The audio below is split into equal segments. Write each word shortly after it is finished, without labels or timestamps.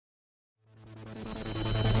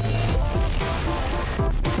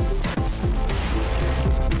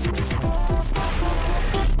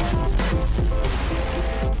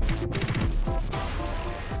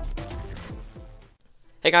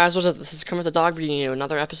Hey guys, what's up? This is Kermit the dog bringing you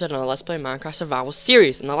another episode on the Let's Play Minecraft Survival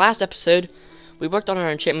series. In the last episode, we worked on our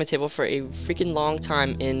enchantment table for a freaking long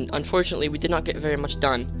time, and unfortunately, we did not get very much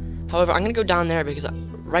done. However, I'm gonna go down there because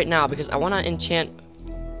right now because I want to enchant.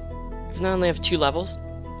 Even though I only have 2 levels,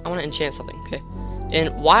 I want to enchant something. Okay,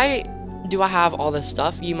 and why do I have all this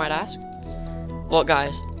stuff? You might ask. Well,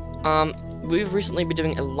 guys, we've recently been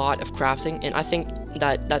doing a lot of crafting, and I think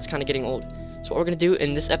that that's kind of getting old. So what we're gonna do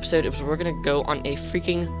in this episode is we're gonna go on a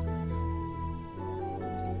freaking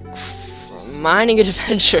mining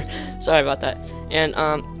adventure. Sorry about that. And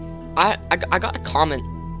I got a comment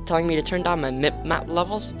telling me to turn down my map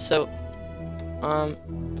levels. So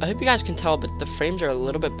I hope you guys can tell, but the frames are a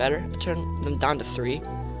little bit better. I turned them down to 3. I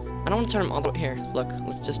don't want to turn them all the way here. Look,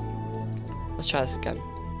 let's try this again.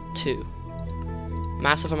 2.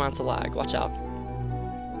 Massive amounts of lag. Watch out.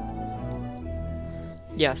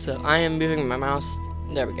 Yeah, so I am moving my mouse.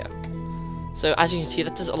 There we go. So as you can see,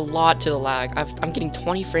 that does a lot to the lag. I'm getting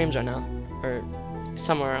 20 frames right now, or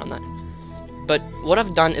somewhere around that. But what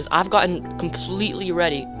I've done is I've gotten completely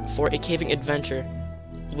ready for a caving adventure,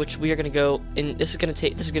 which we are gonna go. And this is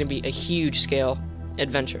gonna be a huge scale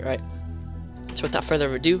adventure, right? So without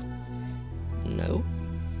further ado, no.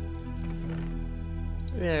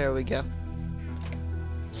 There we go.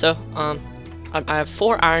 So I have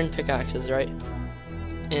 4 iron pickaxes, right?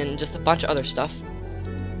 And just a bunch of other stuff.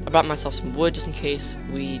 I brought myself some wood just in case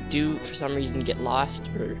we do, for some reason, get lost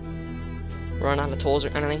or run out of tools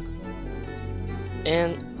or anything.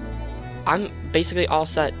 And I'm basically all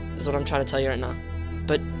set, is what I'm trying to tell you right now.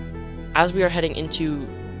 But as we are heading into,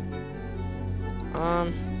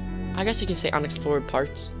 I guess you can say unexplored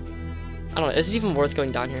parts. I don't know, is it even worth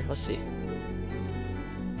going down here? Let's see.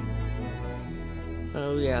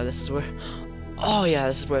 Oh yeah, this is where, oh yeah,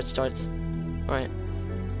 this is where it starts. Alright.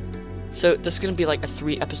 So this is gonna be like a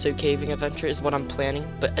 3-episode caving adventure is what I'm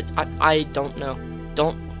planning, but I don't know.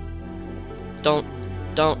 Don't.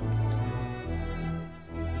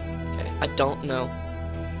 Okay, I don't know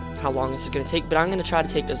how long this is gonna take, but I'm gonna try to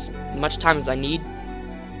take as much time as I need.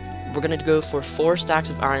 We're gonna go for 4 stacks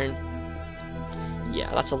of iron.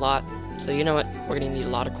 Yeah, that's a lot. So you know what? We're gonna need a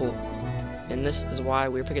lot of coal, and this is why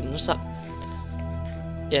we're picking this up.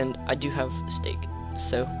 And I do have a steak,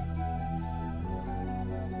 so.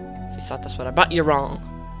 If you thought that's what I brought, you're wrong.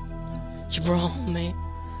 You're wrong, mate.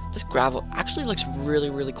 This gravel actually looks really,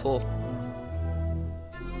 really cool.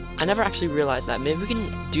 I never actually realized that. Maybe we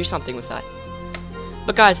can do something with that.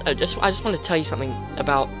 But guys, I just want to tell you something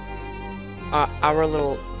about our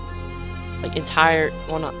little, like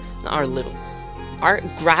well, not our little, our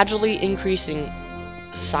gradually increasing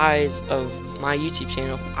size of my YouTube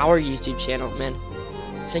channel, our YouTube channel, man.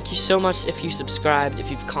 Thank you so much if you subscribed, if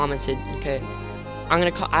you've commented, okay? I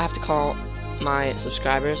have to call my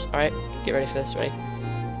subscribers, alright? Get ready for this, right?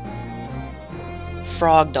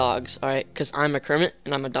 Frog dogs, alright? Because I'm a Kermit,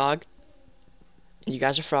 and I'm a dog. And you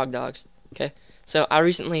guys are frog dogs, okay? So, I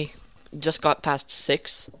recently just got past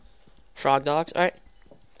 6 frog dogs, alright?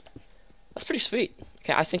 That's pretty sweet.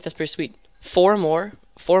 Okay, I think that's pretty sweet. 4 more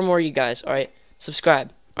you guys, alright?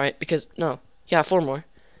 Subscribe, alright? Because, no, yeah, 4 more.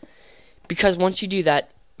 Because once you do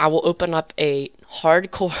that, I will open up a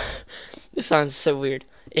hardcore... This sounds so weird.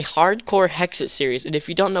 A hardcore Hexit series, and if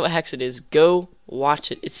you don't know what Hexit is, go watch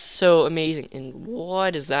it. It's so amazing. And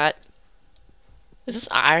what is that? Is this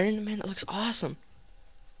iron? Man, that looks awesome.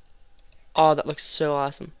 Oh, that looks so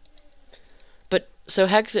awesome. But so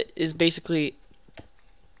Hexit is basically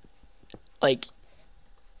like,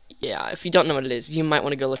 yeah. If you don't know what it is, you might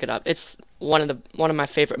want to go look it up. It's one of my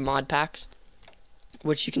favorite mod packs,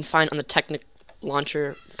 which you can find on the Technic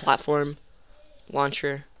launcher platform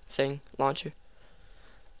launcher.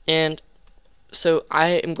 And so I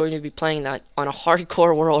am going to be playing that on a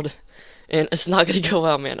hardcore world, and it's not going to go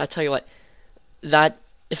well, man. I tell you what, that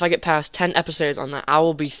if I get past 10 episodes on that, I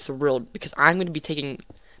will be thrilled, because I'm going to be taking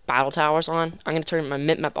battle towers on. I'm going to turn my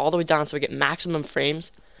map all the way down so I get maximum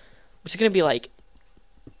frames, which is going to be like,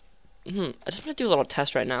 I just want to do a little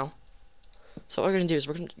test right now. So what we're going to do is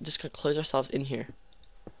we're just going to close ourselves in here,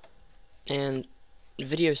 and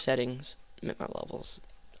video settings, map levels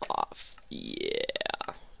off,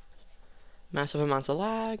 yeah, massive amounts of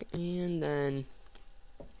lag, and then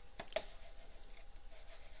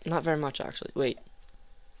not very much actually. Wait,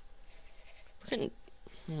 we're getting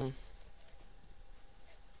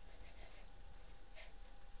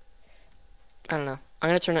I don't know. I'm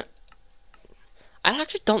gonna turn it. I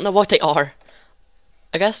actually don't know what they are.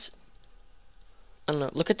 I guess I don't know.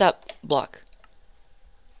 Look at that block,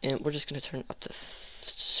 and we're just gonna turn it up to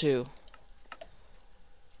 2.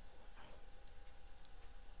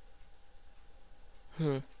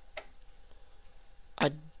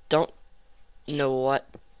 I don't know what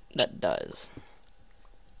that does,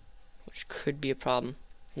 which could be a problem.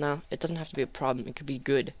 No, it doesn't have to be a problem. It could be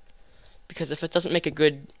good, because if it doesn't make a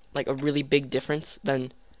good, like a really big difference,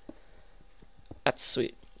 then that's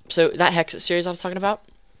sweet. So that Hexit series I was talking about,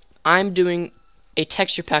 I'm doing a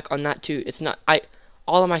texture pack on that too. It's not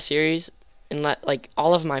all of my series and like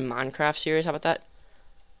all of my Minecraft series. How about that?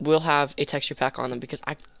 Will have a texture pack on them because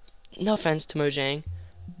no offense to Mojang,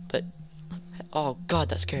 but oh god,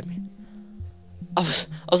 that scared me. I was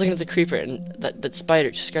looking at the creeper and that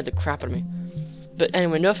spider just scared the crap out of me. But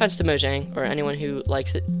anyway, no offense to Mojang or anyone who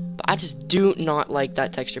likes it, but I just do not like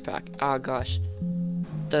that texture pack. Oh gosh,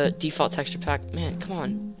 the default texture pack, man, come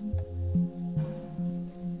on.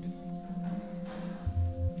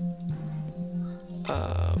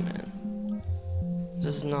 Oh man,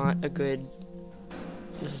 this is not good.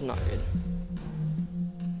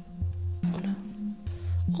 Oh no.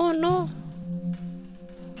 Oh no.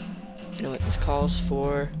 You know what this calls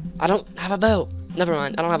for? I don't have a bow. Never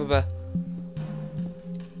mind, I don't have a bow.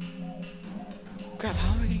 Crap,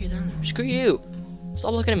 how am I gonna get down there? Screw you.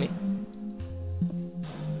 Stop looking at me.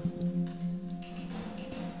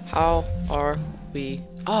 How are we?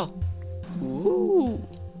 Oh. Ooh.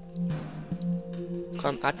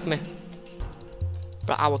 Come at me.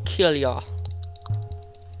 But I will kill y'all.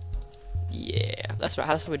 Yeah, that's right.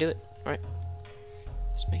 That's how we do it. All right.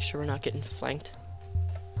 Just make sure we're not getting flanked.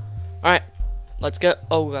 All right, let's go.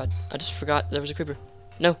 Oh god, I just forgot there was a creeper.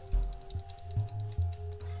 No.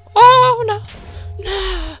 Oh no,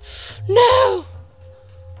 no, no.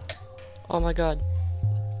 Oh my god.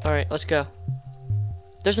 All right, let's go.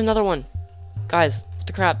 There's another one, guys. What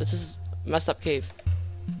the crap? This is a messed up cave.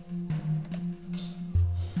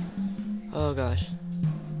 Oh gosh.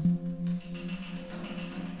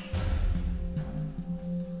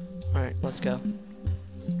 Alright, let's go.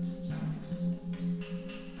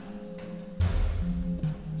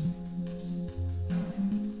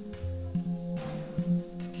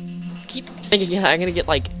 Keep thinking, yeah, I'm gonna get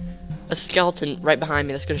like a skeleton right behind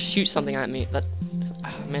me that's gonna shoot something at me. That's,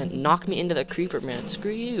 oh, man, knock me into the creeper, man.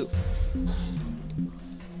 Screw you.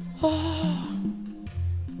 Oh.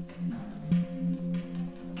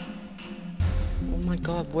 Oh my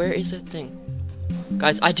god, where is that thing?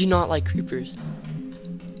 Guys, I do not like creepers.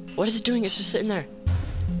 What is it doing? It's just sitting there.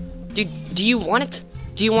 Dude, do you want it?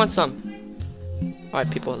 Do you want some?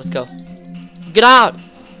 Alright, people, let's go. Get out!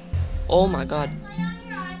 Oh my god.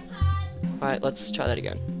 Alright, let's try that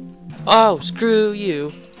again. Oh, screw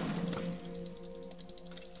you.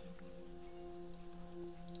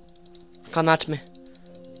 Come at me.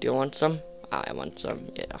 Do you want some? I want some,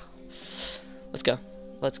 yeah. Let's go.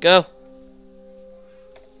 Let's go.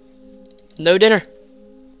 No dinner.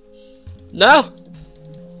 No!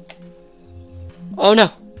 Oh no!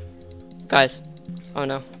 Guys. Oh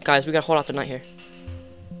no. Guys, we gotta hold out the night here.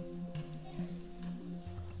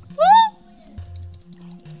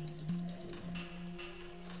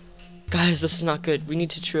 Guys, this is not good. We need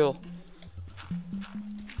to chill.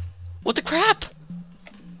 What the crap?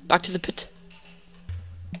 Back to the pit.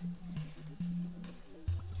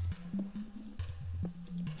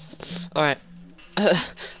 Alright.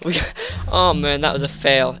 Oh man, that was a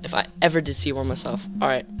fail. If I ever did see one myself.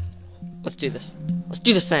 Alright. Let's do this. Let's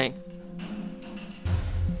do this thing.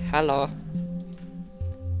 Hello.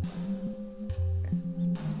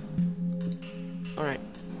 Alright.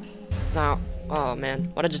 Now, oh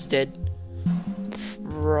man, what I just did.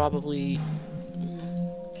 Probably.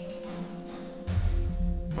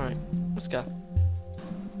 Alright, let's go.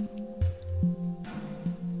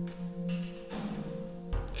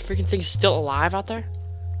 Freaking thing's still alive out there?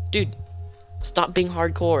 Dude, stop being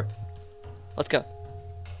hardcore. Let's go.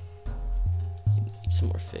 Eat some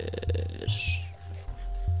more fish.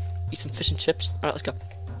 Eat some fish and chips. Alright, let's go.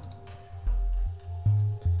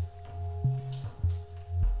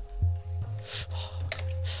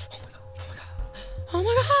 Oh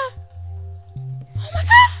my god. Oh my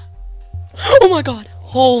god. Oh my god.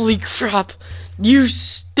 Holy crap. You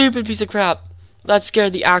stupid piece of crap. That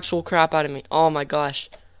scared the actual crap out of me. Oh my gosh.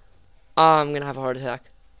 I'm gonna have a heart attack.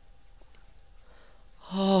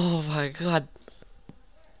 Oh my god.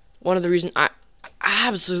 One of the reasons I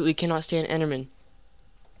absolutely cannot stand Enderman.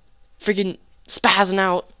 Freaking spazzing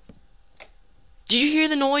out. Did you hear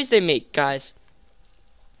the noise they make, guys?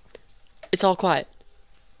 It's all quiet.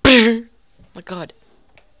 My god.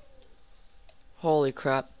 Holy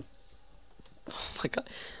crap. Oh my god.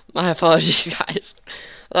 My apologies, guys.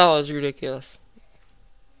 That was ridiculous.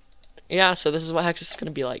 Yeah, so this is what Hex is going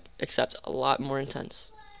to be like, except a lot more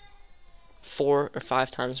intense. 4 or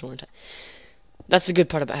 5 times more intense. That's the good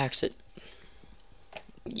part about Hexit.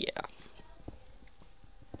 Yeah.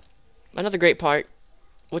 another great part,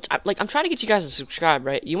 which I'm trying to get you guys to subscribe,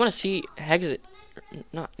 right? You want to see Hexit,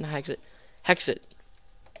 not Hexit, Hexit.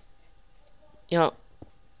 You know,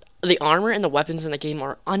 the armor and the weapons in the game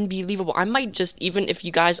are unbelievable. I might just, even if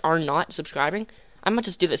you guys are not subscribing, I might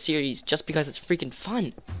just do the series just because it's freaking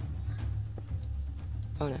fun.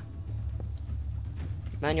 Oh no.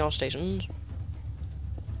 Man your stations.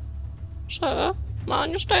 Sir,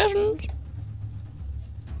 man your stations.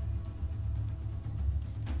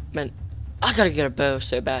 Man, I gotta get a bow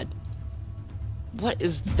so bad. What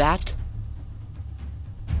is that?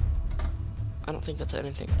 I don't think that's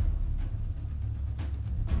anything.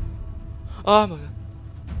 Oh my god.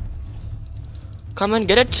 Come and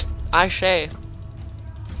get it, I say.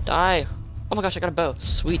 Die. Oh my gosh, I got a bow.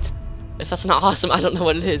 Sweet. If that's not awesome, I don't know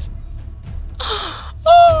what it is.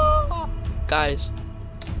 Oh! Guys,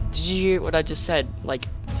 did you hear what I just said like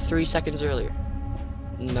 3 seconds earlier?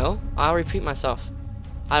 No? I'll repeat myself.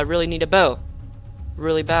 I really need a bow.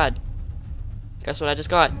 Really bad. Guess what I just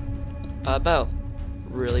got? A bow.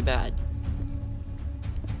 Really bad.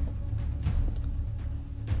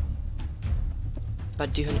 I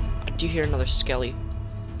do hear another skelly.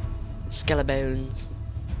 Skellebones.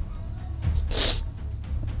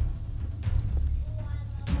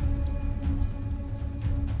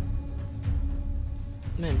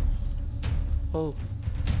 Man. Oh.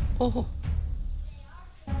 Oh.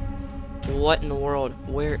 What in the world?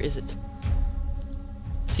 Where is it?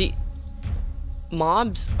 See,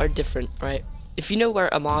 mobs are different, right? If you know where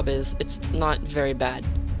a mob is, it's not very bad.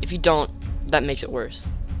 If you don't, that makes it worse.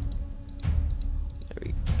 There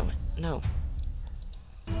we go. No.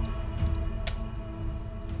 I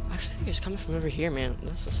actually think it's coming from over here, man.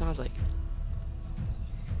 That's what it sounds like.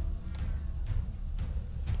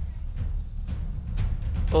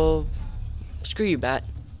 Oh, screw you, bat.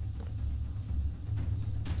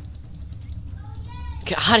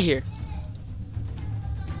 Get out of here.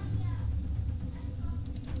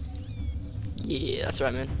 Yeah, that's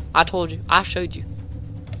right, man. I told you. I showed you.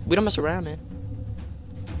 We don't mess around, man.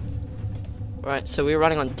 Alright, so we're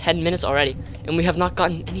running on 10 minutes already, and we have not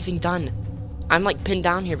gotten anything done. I'm like pinned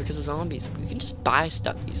down here because of zombies. We can just buy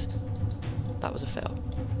stuffies. That was a fail.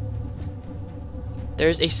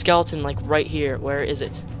 There's a skeleton like right here. Where is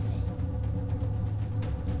it?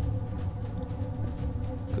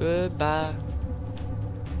 Goodbye.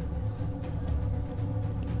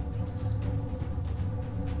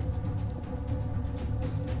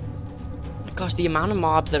 My gosh, the amount of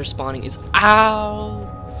mobs that are spawning is ow.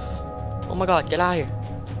 Oh my god, get out of here.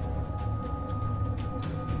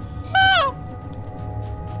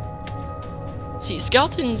 See,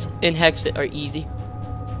 skeletons in Hexit are easy.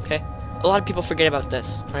 Okay? A lot of people forget about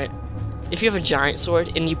this, right? If you have a giant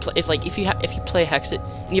sword and you play if you play Hexit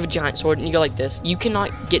and you have a giant sword and you go like this, you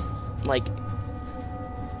cannot get like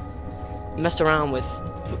messed around with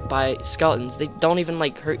by skeletons. They don't even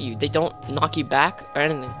like hurt you. They don't knock you back or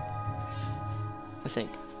anything. I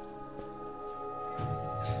think.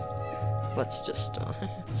 Let's just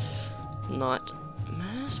not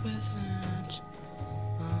mess with it.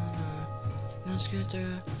 Let's get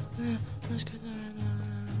there. Let's get there.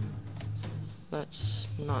 Let's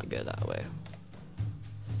not go that way.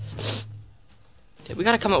 Okay, we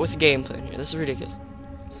gotta come up with a game plan here. This is ridiculous.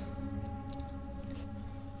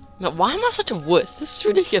 Now, why am I such a wuss? This is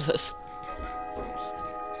ridiculous.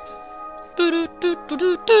 Alright.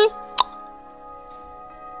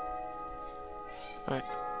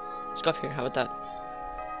 Let's go up here. How about that?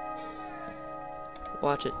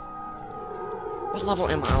 Watch it. What level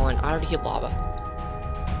am I on? I already hit lava.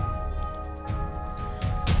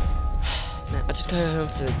 Man, I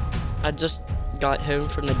just got home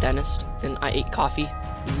from the dentist and I ate coffee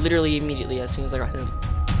literally immediately as soon as I got home.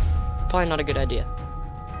 Probably not a good idea.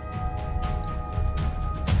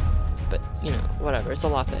 But, you know, whatever. It's a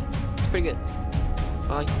latte. It's pretty good.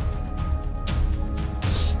 I like it.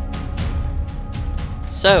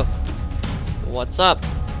 So, what's up?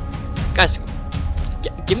 Guys,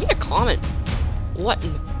 give me a comment. What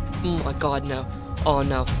in, oh my god, no. Oh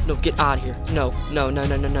no, no, get out of here. No, no, no,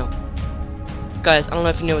 no, no, no. Guys, I don't know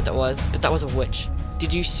if you know what that was, but that was a witch.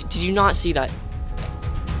 Did you not see that?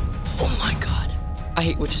 Oh my god. I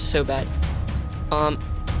hate witches so bad. Oh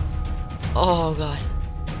god.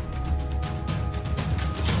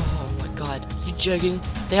 Oh my god. You joking?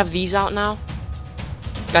 They have these out now?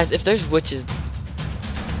 Guys, if there's witches.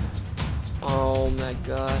 Oh my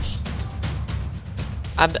gosh.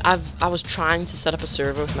 I was trying to set up a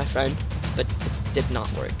server with my friend, but it did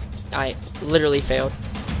not work. I literally failed.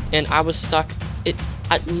 And I was stuck. It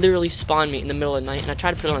literally spawned me in the middle of the night, and I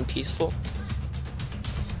tried to put it on peaceful.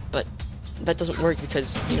 But that doesn't work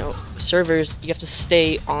because, you know, servers, you have to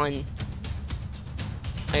stay on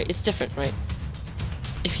Right? It's different, right?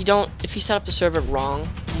 If you set up the server wrong,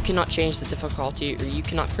 you cannot change the difficulty, or you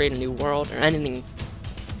cannot create a new world or anything.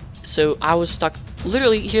 So I was stuck.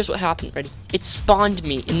 Literally, here's what happened. Ready? It spawned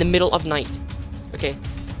me in the middle of night. Okay,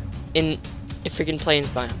 in a freaking plains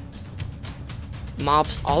biome.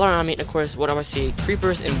 Mobs all around me, and of course, what do I see?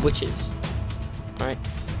 Creepers and witches. All right.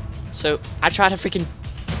 So I tried to freaking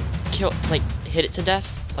hit it to death,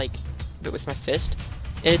 but with my fist,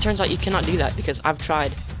 and it turns out you cannot do that because I've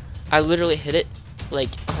tried. I literally hit it like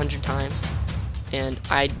 100 times, and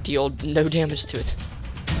I dealt no damage to it.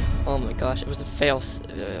 Oh my gosh, it was a fail.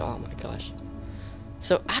 Oh my gosh.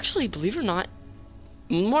 So actually, believe it or not,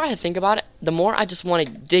 the more I think about it, the more I just want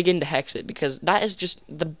to dig into Hexit, because that is just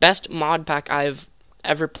the best mod pack I've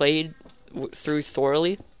ever played through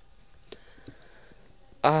thoroughly.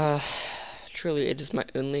 Truly, it is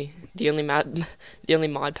the only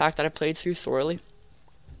mod pack that I played through thoroughly,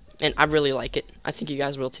 and I really like it. I think you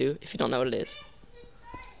guys will too, if you don't know what it is.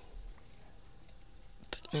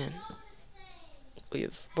 But man,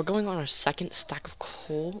 we're going on our second stack of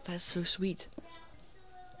coal. That's so sweet.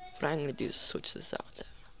 What I'm gonna do is switch this out there.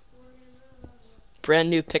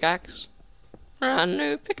 Brand new pickaxe. Brand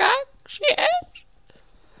new pickaxe, yes.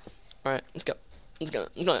 Alright, let's go. Let's go.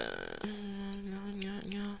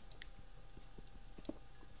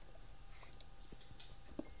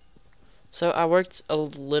 So I worked a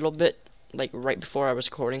little bit, like right before I was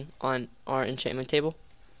recording, on our enchantment table.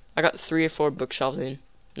 I got 3 or 4 bookshelves in.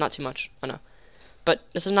 Not too much, I know. But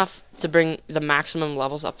it's enough to bring the maximum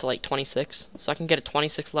levels up to like 26. So I can get a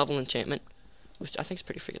 26 level enchantment, which I think is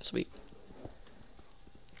pretty freaking sweet.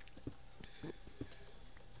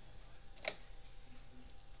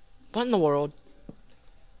 What in the world?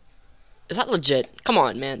 Is that legit? Come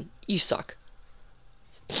on, man. You suck.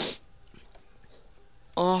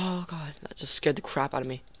 Oh god, that just scared the crap out of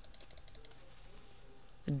me.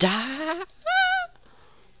 Die!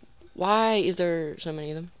 Why is there so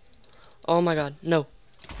many of them? Oh my god, no.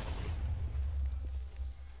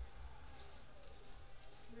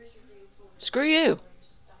 Screw you!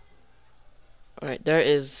 Alright, there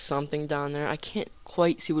is something down there. I can't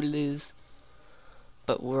quite see what it is.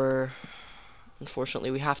 But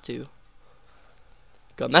unfortunately, we have to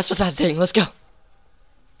go mess with that thing. Let's go.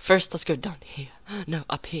 First, let's go down here. No,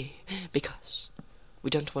 up here. Because we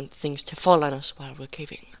don't want things to fall on us while we're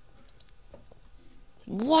caving.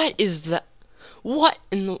 What is that? What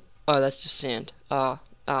in the... Oh, that's just sand.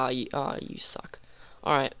 You suck.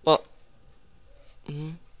 Alright, well...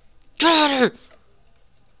 Got her!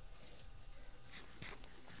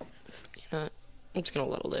 You know what? I'm just gonna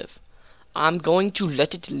let it live. I'm going to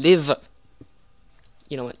let it live.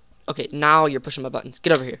 You know what? Okay, now you're pushing my buttons.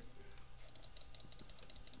 Get over here.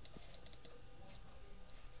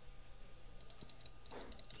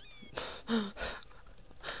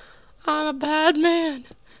 I'm a bad man.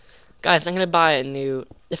 Guys, I'm gonna buy a new,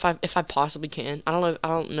 if I possibly can. I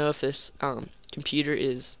don't know if this computer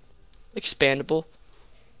is expandable.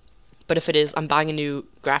 But if it is, I'm buying a new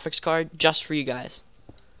graphics card just for you guys.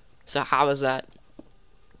 So how is that?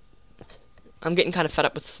 I'm getting kind of fed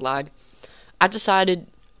up with this lag. I decided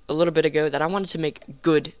a little bit ago that I wanted to make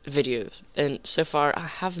good videos, and so far I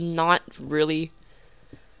have not really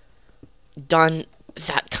done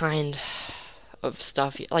that kind of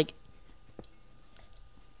stuff yet. Like,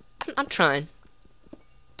 I'm trying,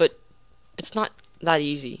 but it's not that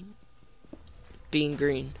easy being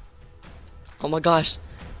green. Oh my gosh,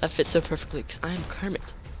 that fits so perfectly because I am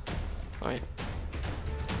Kermit. Alright.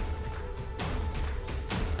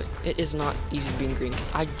 It is not easy being green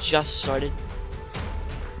because I just started.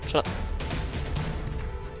 Shut up.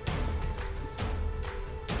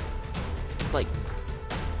 Like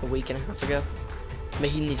a week and a half ago,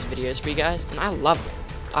 making these videos for you guys, and I love it.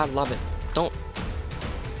 I love it. Don't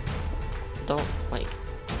like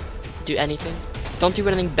do anything. Don't do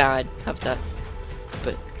anything bad. Have that.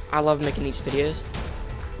 But I love making these videos.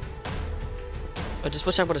 I just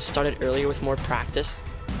wish I would have started earlier with more practice,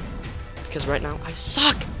 because right now I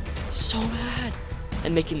suck so bad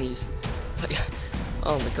at making these.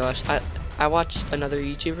 Oh my gosh, I watched another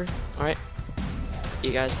YouTuber. Alright,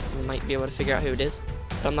 you guys might be able to figure out who it is,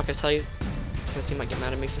 but I'm not gonna tell you because he might get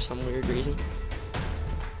mad at me for some weird reason.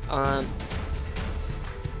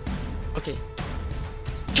 Okay.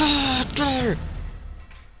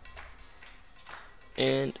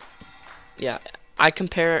 And yeah, I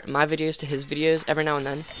compare my videos to his videos every now and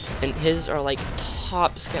then, and his are like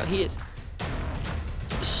top scale. He is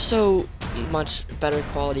so much better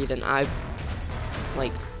quality than my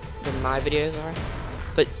videos are.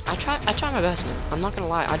 But I try my best, man. I'm not gonna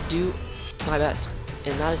lie, I do my best.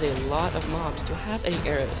 And that is a lot of mobs. Do I have any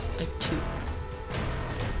arrows? I have 2.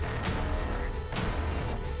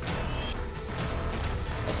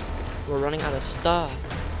 we're running out of stuff.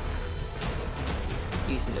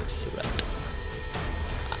 He's no threat.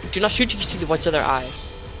 Do not shoot till you see the whites of their eyes.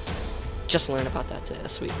 Just learned about that today.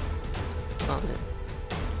 That's sweet. Oh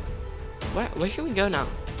man. Where can we go now?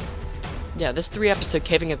 Yeah, this 3-episode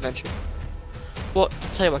caving adventure. Well,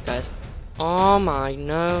 tell you what, guys. Oh my,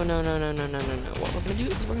 no. What we're gonna do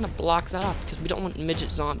is we're gonna block that off because we don't want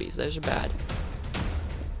midget zombies. Those are bad.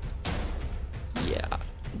 Yeah,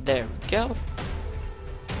 there we go.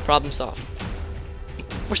 Problem solved.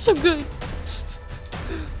 We're so good.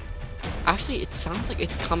 Actually, it sounds like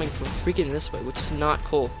it's coming from freaking this way, which is not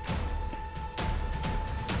cool.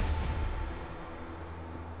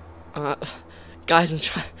 Guys, I'm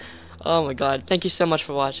trying. Oh my god, thank you so much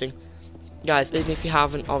for watching. Guys, if you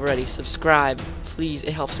haven't already, subscribe. Please,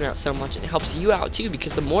 it helps me out so much. And it helps you out too,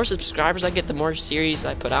 because the more subscribers I get, the more series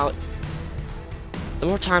I put out, the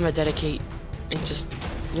more time I dedicate. And just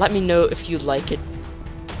let me know if you like it.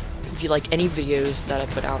 If you like any videos that I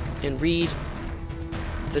put out, and read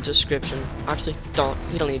the description. Actually, don't.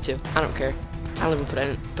 You don't need to. I don't care. I don't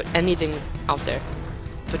even put anything out there.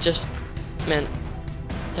 But just, man,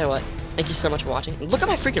 tell you what. Thank you so much for watching. Look at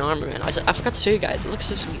my freaking armor, man. I forgot to show you guys. It looks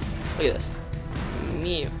so sweet. Look at this.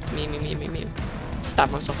 Mew. Stab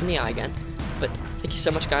myself in the eye again. But thank you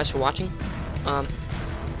so much, guys, for watching. I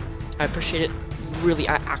appreciate it. Really,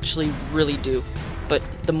 I actually really do. But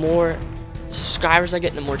the more subscribers I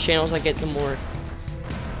get, the more channels I get, the more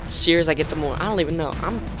series I get, the more. I don't even know.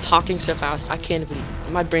 I'm talking so fast. I can't even.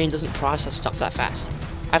 My brain doesn't process stuff that fast.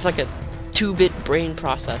 I have like a 2-bit brain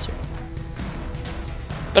processor.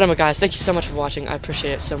 But anyway, guys, thank you so much for watching. I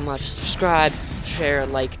appreciate it so much. Subscribe, share,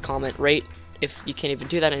 like, comment, rate, if you can't even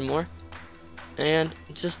do that anymore. And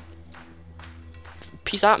just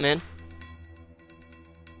peace out, man.